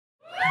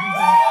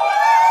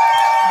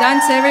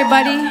Dance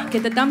everybody,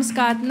 kita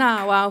damskat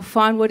na wow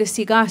Fawn Wood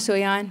sigaso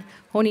yan.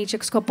 Honi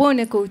chicks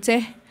kopone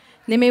kute.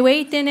 Neme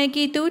wait ne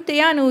kitute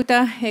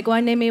yanuta.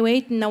 Egwa neme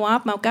wait na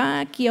wap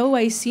mauka kio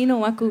I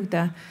sino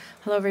wakuta.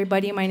 Hello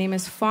everybody, my name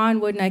is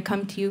Fawn Wood and I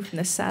come to you from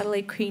the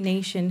Satellite Cree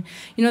Nation.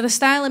 You know the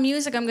style of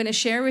music I'm going to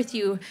share with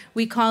you,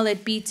 we call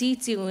it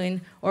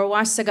Beatsitiwin or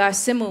Wasaga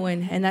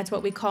Simuin, and that's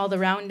what we call the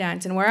round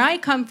dance. And where I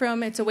come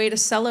from, it's a way to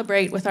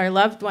celebrate with our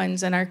loved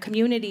ones and our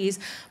communities,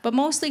 but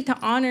mostly to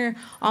honor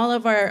all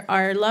of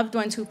our loved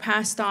ones who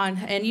passed on.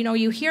 And you know,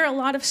 you hear a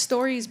lot of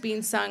stories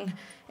being sung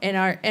in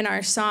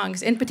our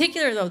songs. In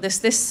particular though,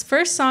 this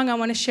first song I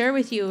want to share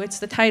with you, it's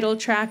the title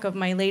track of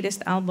my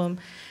latest album.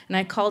 And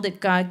I called it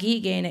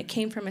Kakike, and it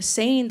came from a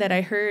saying that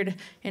I heard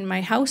in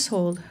my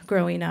household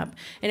growing up.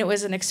 And it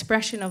was an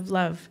expression of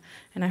love.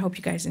 And I hope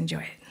you guys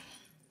enjoy it.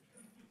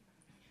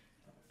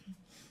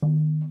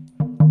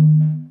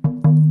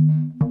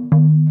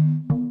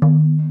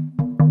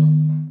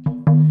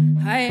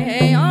 Hey,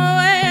 hey, oh,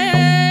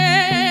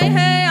 hey,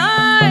 hey,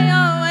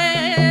 oh,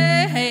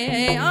 hey,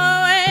 hey,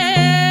 oh, hey,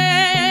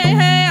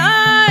 hey,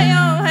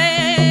 oh, hey,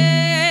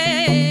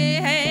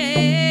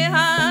 hey,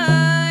 hi,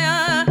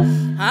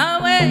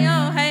 oh, hey,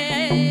 oh, hey,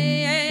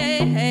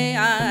 hey,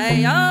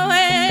 hi, oh,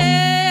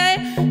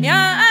 hey,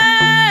 yeah,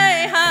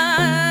 hi,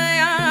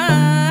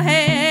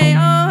 hey,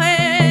 oh,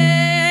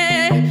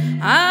 hey,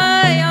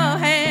 hi, oh,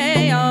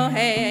 hey, oh,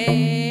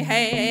 hey,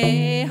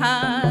 hey,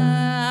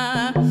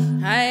 hi,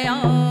 hi, oh.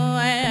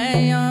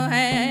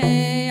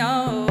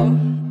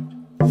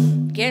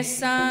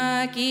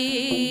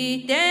 Sakiten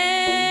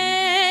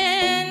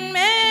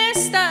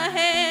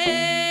mestahe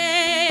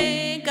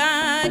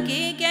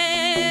Kakike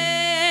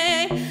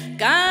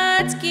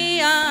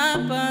Katski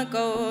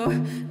apako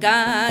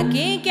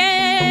Kakike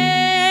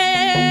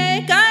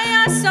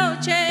Kaya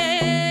soche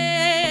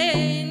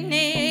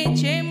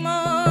nichimos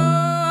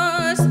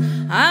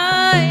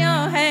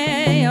ayo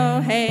hey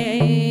oh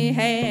hey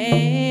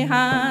hey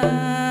ha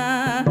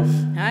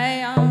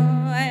ayo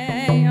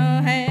hey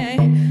oh hey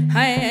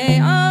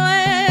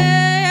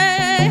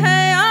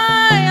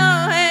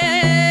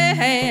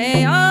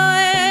hey oh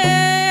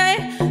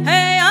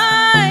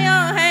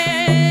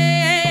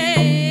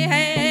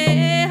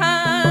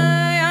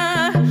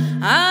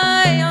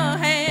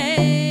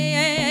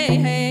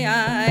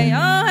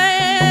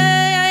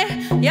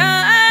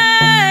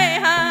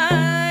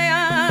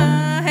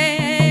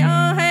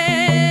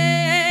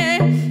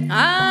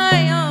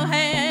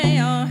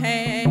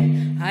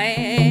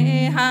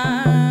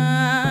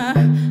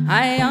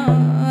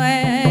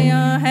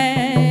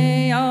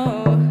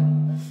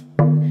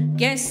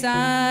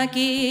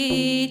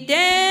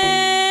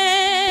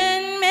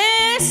Sakiten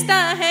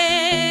mestahe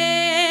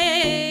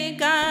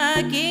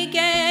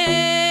Kakike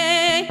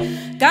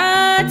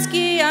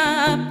Katski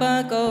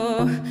apako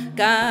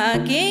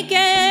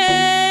Kakike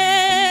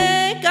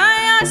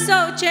Kaya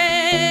soche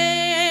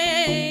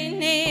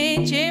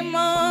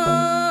nichimos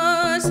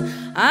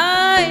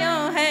ayo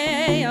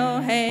hey oh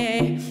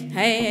hey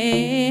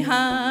hey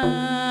ha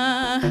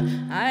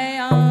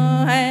ayo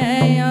hey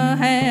oh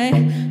hey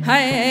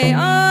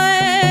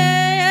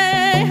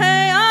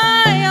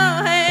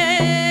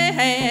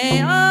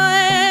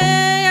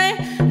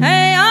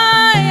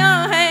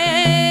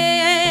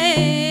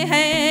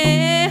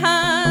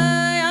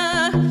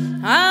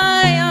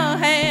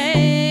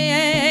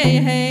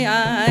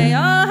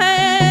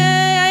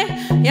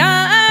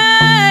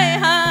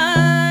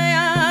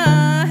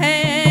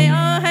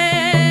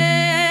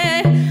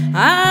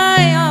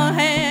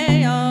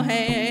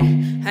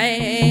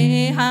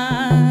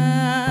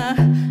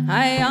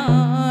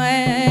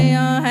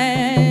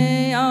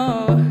hey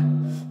oh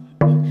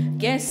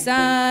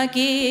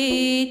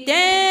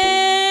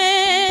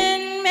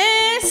Sakiten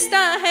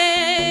mestahe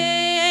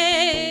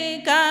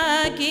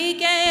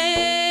Kakike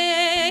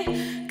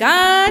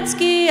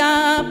Katski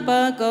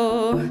apako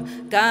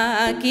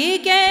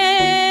Kakike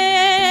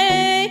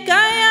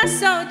Kaya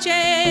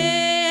soche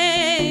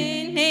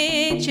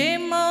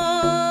nichimos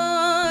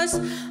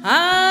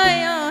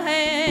ayo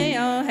hey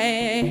oh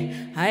hey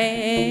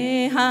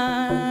hey ha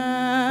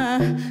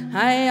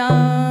ayo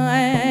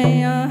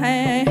hey oh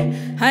hey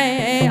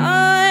hey oh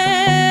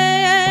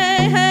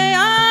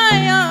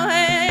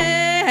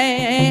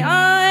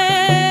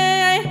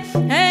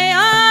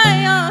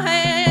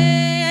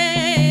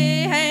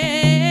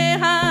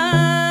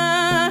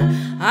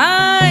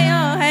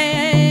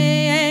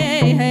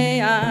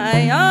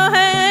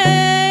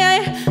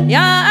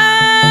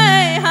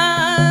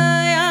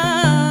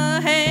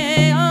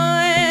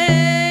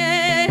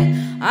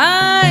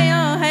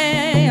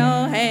hey,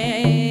 oh,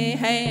 hey,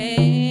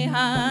 hey,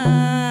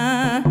 ha.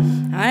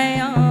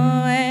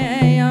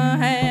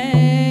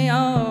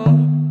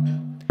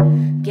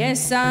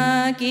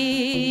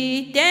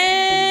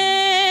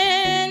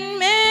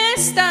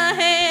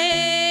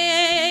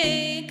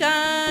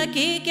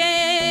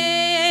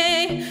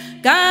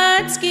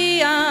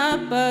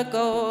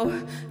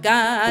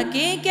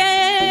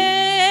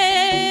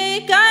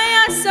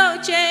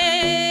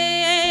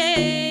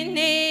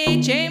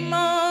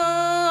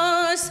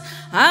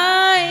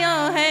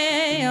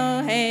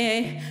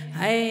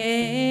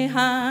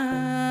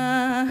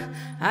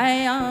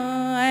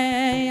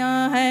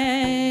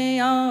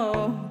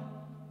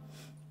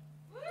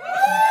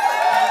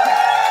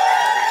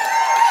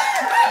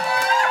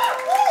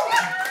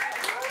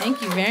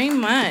 Thank you very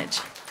much.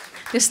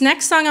 This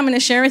next song I'm going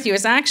to share with you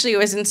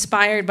was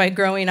inspired by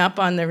growing up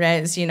on the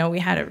res. You know, we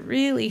had a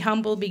really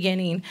humble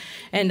beginning.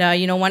 And,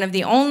 you know, one of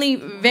the only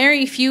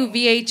very few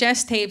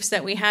VHS tapes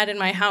that we had in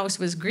my house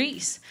was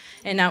Grease.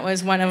 And that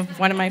was one of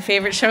my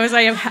favorite shows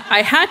I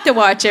had to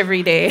watch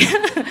every day.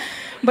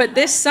 But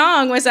this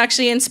song was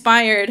actually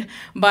inspired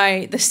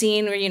by the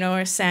scene where, you know,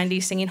 where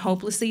Sandy's singing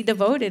Hopelessly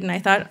Devoted. And I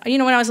thought, you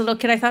know, when I was a little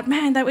kid, I thought,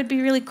 man, that would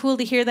be really cool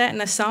to hear that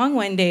in a song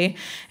one day.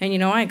 And, you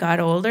know, I got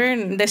older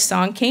and this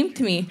song came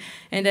to me.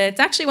 And it's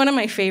actually one of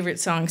my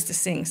favorite songs to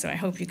sing, so I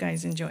hope you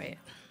guys enjoy it.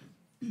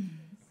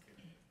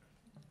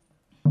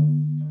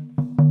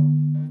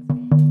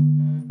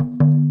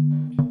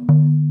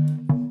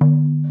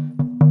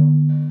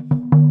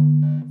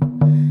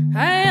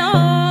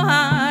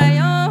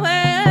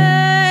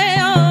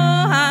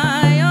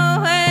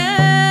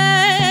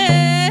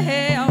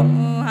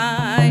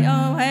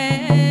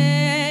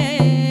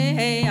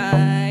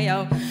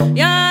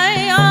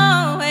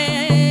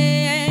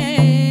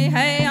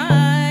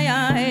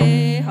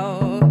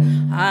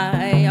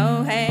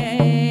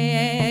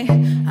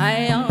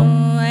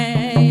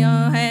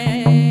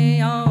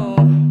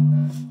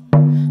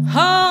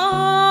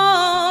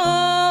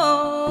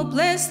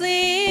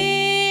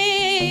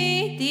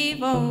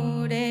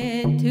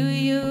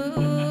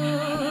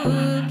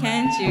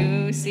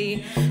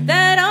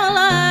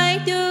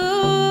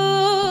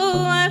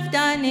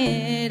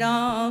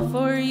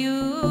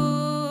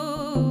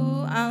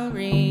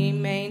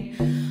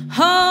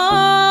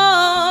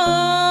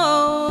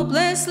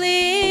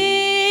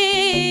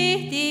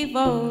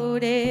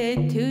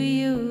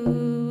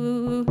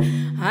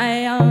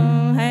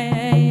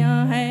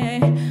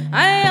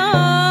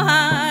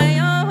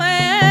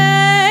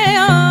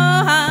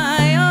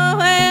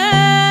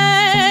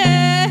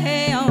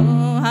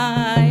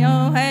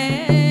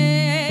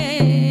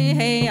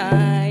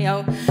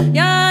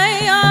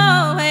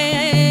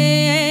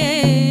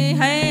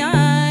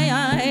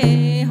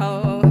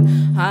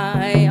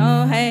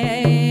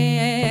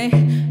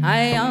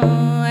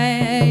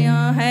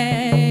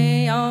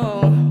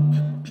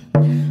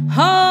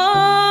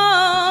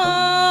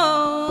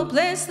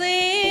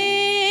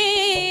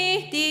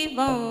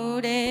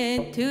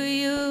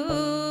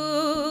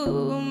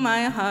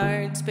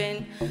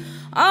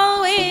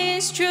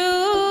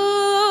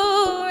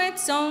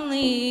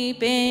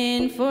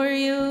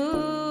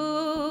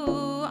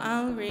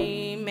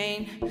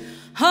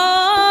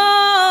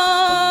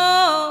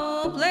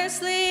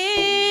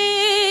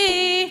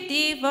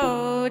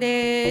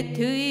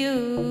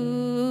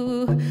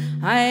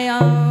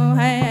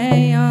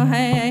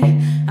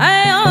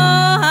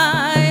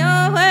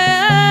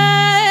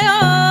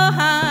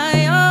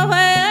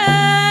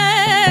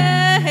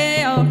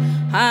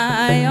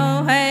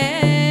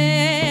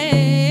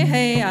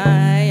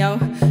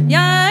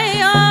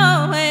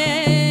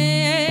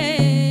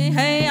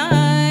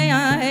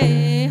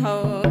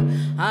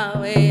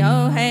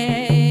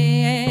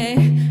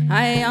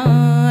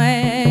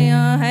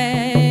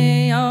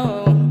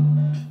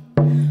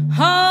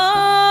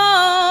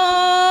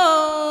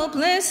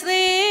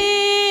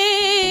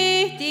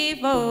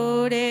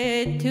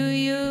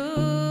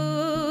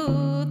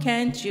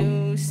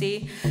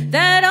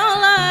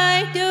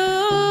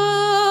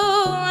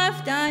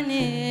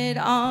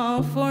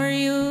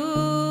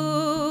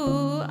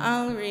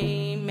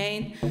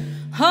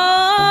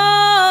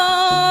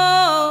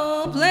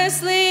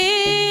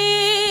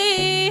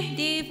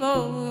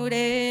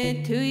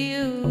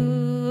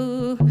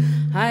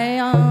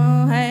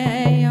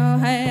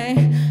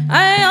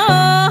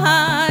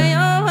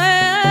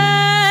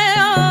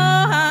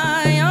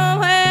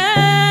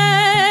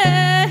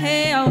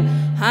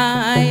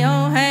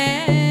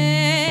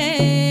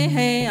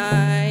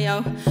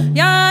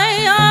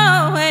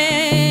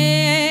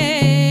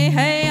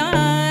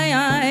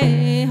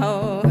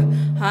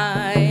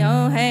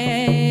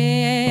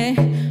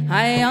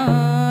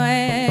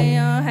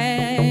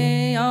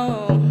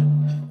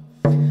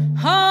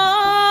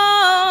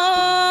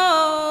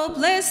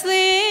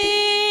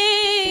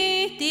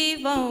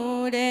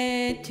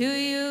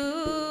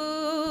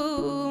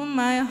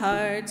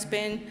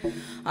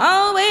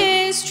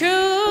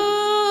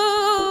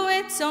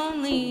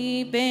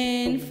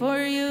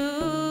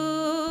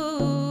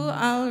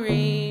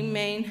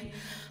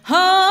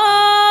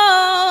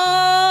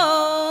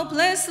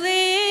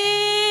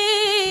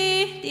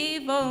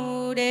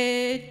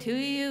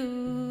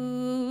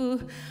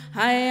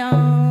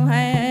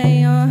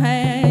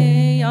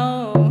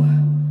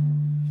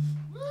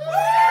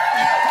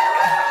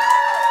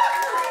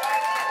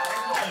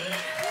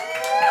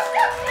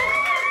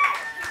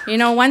 You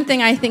know, one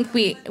thing I think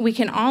we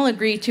can all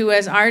agree to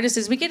as artists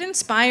is we get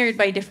inspired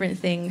by different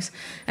things.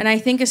 And I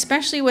think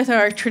especially with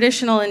our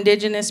traditional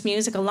Indigenous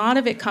music, a lot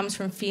of it comes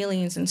from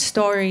feelings and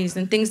stories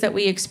and things that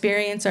we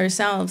experience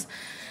ourselves.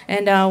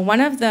 And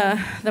one of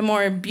the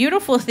more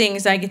beautiful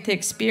things I get to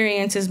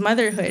experience is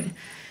motherhood.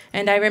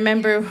 And I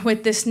remember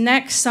with this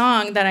next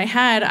song that I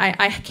had,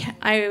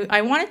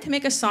 I wanted to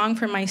make a song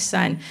for my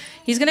son.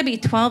 He's going to be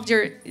 12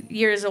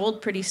 years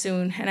old pretty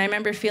soon. And I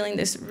remember feeling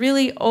this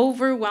really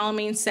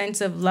overwhelming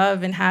sense of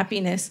love and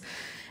happiness.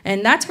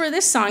 And that's where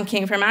this song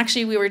came from.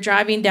 Actually, we were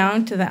driving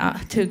down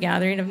to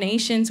Gathering of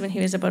Nations when he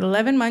was about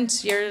 11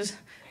 months, he was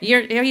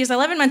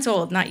 11 months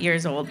old, not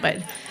years old,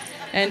 but...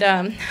 And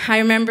I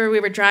remember we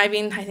were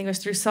driving, I think it was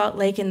through Salt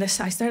Lake, and I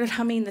started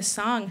humming the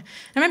song.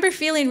 I remember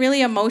feeling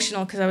really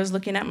emotional because I was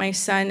looking at my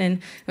son, and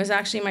it was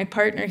actually my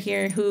partner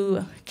here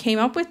who came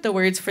up with the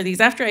words for these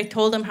after I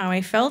told him how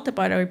I felt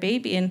about our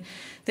baby. And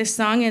this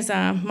song is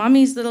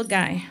Mommy's Little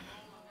Guy.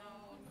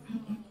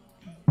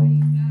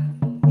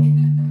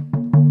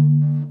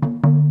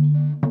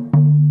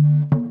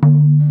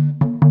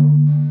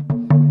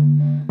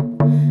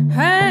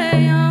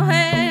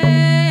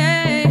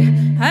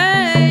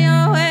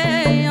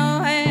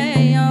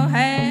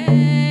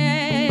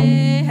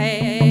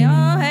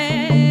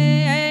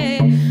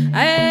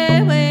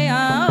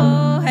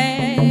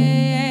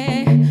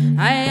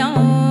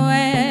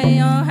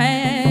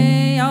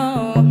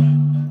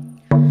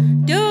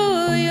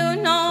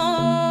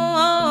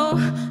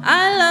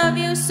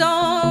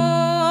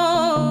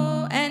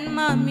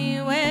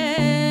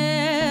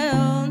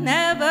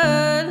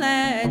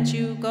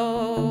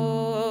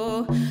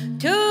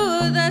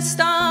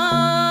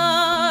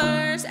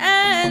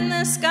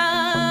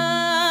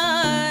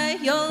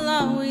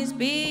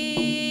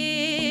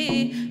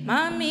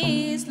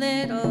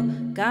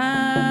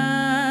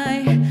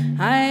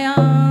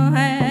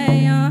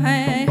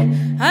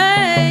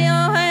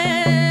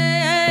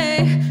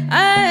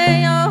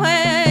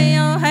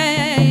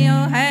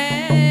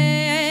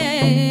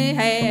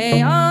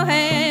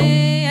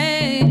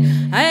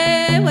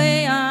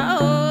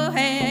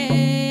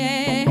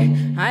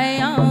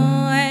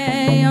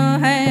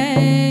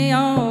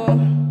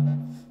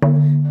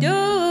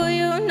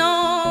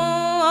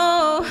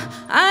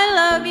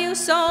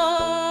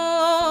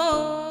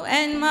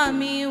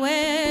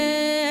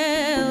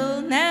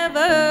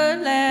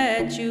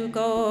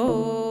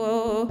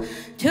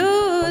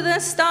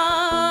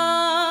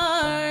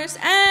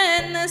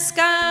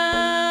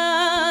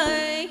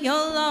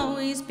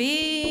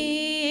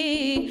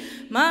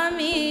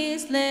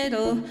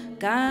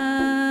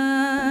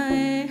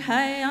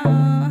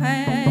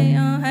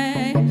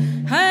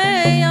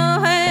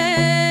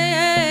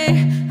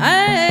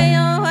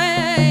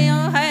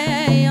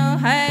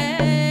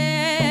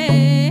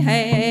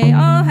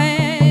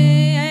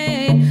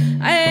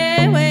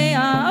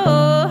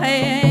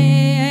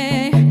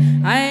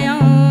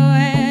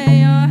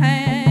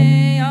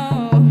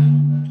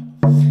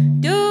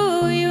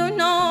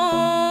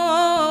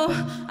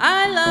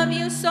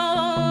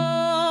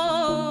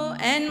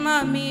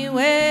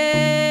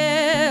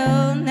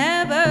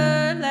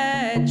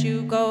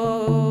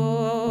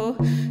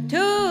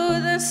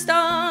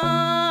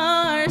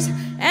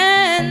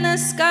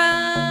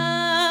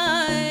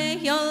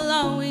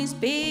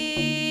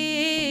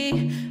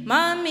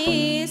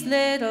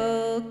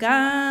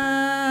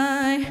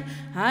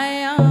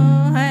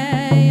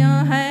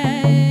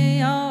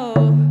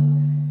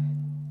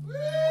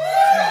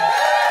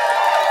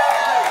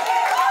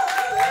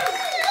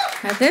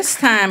 This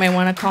time I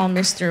want to call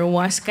Mr.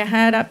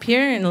 Waskahat up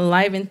here and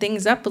liven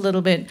things up a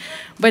little bit.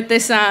 But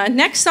this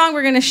next song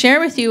we're going to share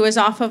with you is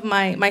off of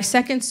my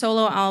second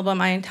solo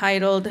album I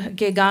entitled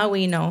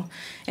Gegawino.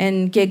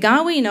 And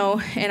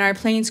Gegawino in our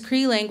Plains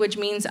Cree language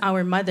means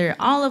our mother,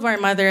 all of our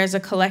mother as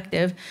a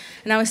collective.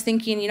 And I was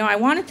thinking, I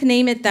wanted to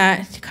name it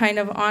that to kind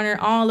of honor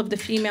all of the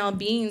female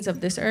beings of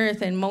this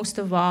earth, and most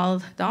of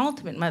all, the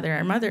ultimate mother,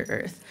 our Mother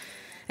Earth.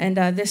 And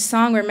this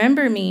song,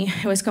 Remember Me,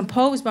 it was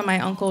composed by my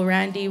uncle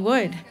Randy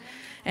Wood.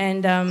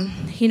 And,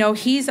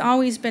 he's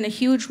always been a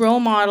huge role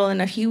model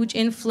and a huge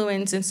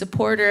influence and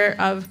supporter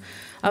of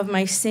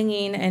my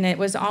singing. And it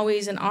was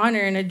always an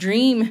honor and a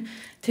dream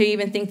to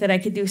even think that I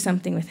could do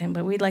something with him.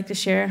 But we'd like to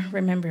share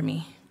Remember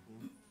Me.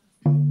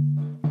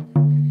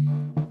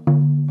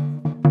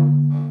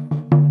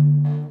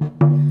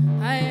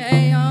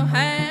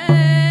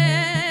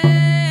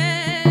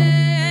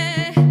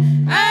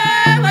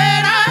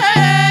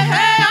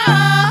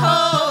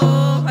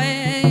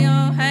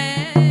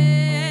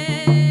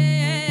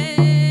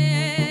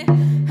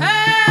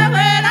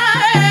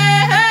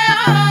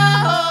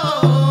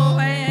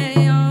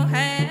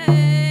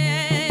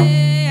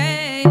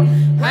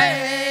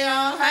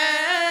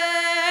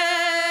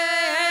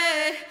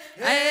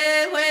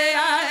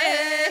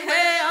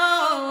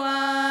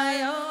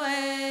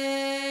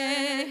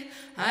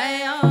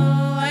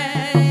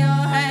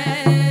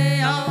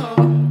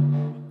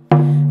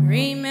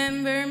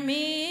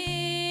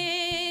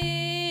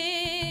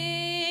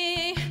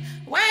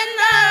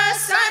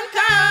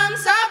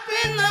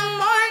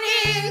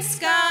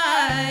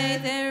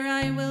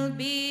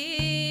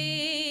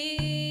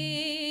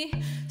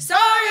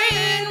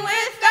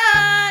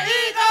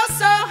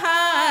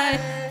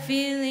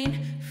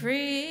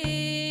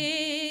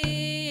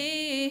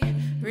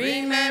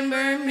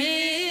 Remember me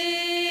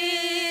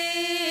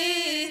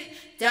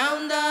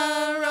down the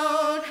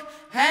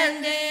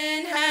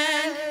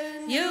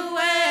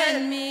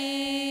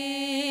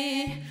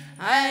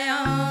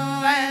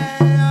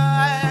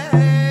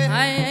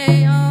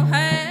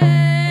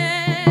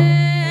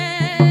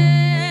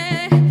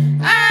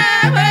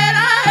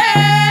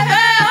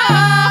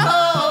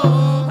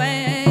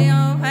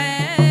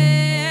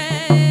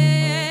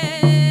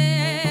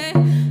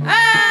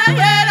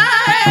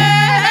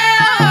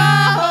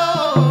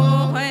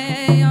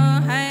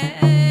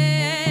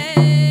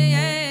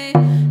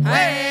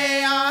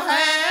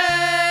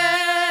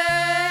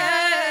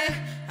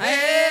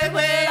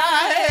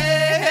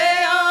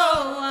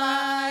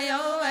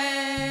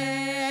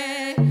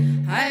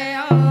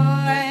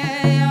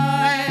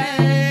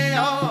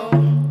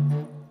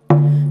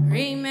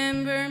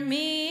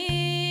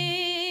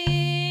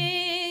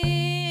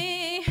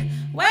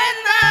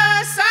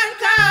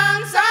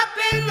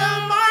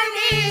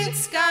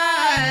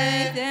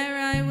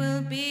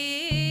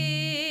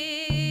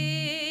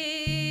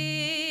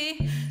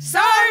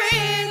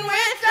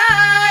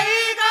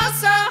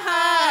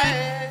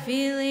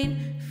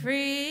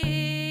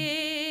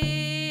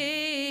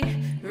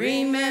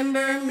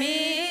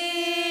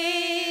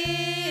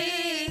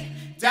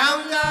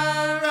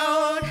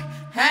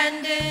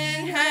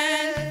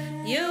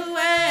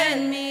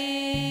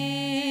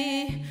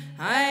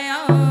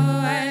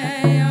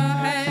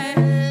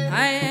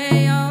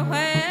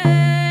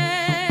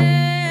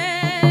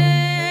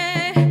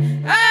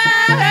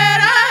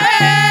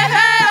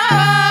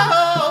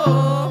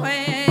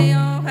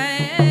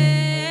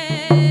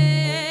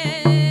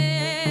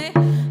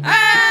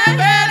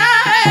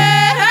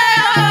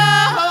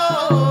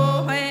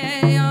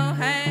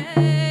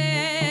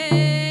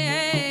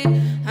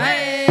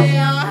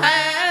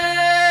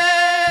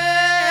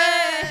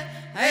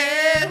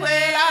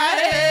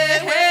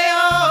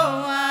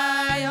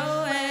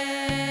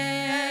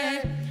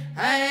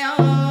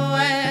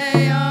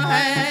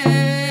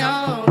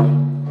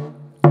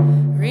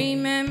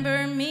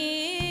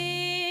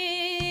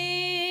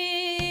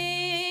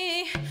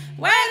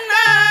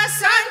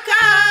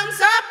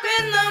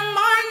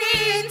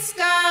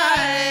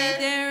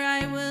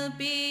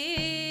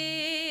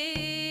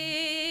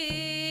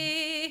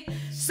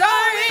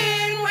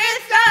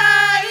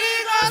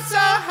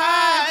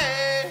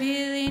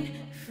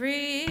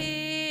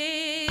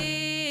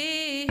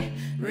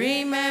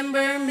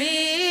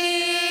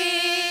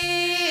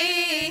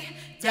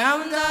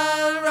down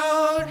the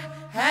road,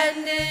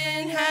 hand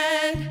in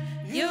hand,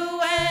 you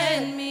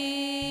and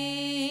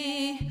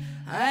me.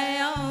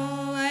 Ayo,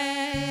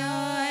 ayo,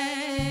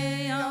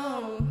 ayo.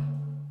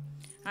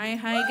 Ay,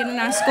 hay, ganun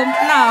na. Skump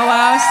na,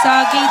 wow.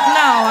 Sa gate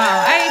na,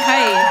 wow. Ay,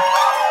 hay.